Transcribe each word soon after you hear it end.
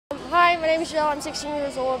Hi, my name is Jill. I'm 16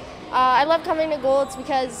 years old. I love coming to Gold's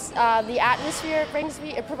because the atmosphere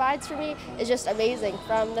it provides for me is just amazing.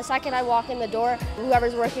 From the second I walk in the door,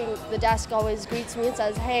 whoever's working the desk always greets me and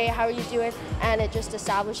says, "Hey, how are you doing?" And it just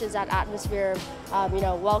establishes that atmosphere,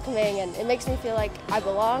 welcoming, and it makes me feel like I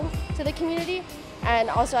belong to the community. And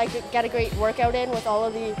also I could get a great workout in with all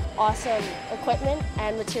of the awesome equipment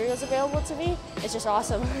and materials available to me. It's just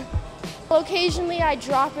awesome. Occasionally I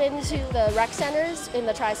drop into the rec centers in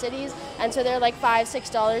the Tri-Cities, and so they're like $5,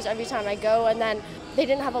 $6 every time I go, and then they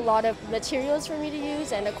didn't have a lot of materials for me to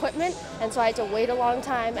use and equipment, and so I had to wait a long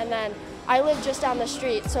time. And then I live just down the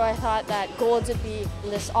street, so I thought that Gold's would be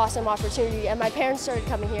this awesome opportunity, and my parents started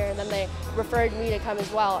coming here and then they referred me to come as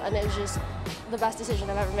well, and it was just the best decision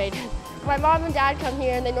I've ever made. My mom and dad come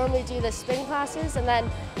here and they normally do the spin classes, and then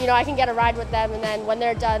I can get a ride with them, and then when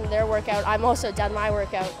they're done their workout, I'm also done my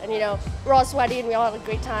workout, and we're all sweaty and we all have a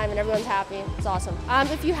great time and everyone's happy. It's awesome.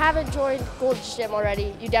 If you haven't joined Gold's Gym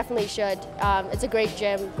already, you definitely should. It's a great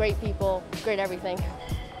gym, great people, great everything.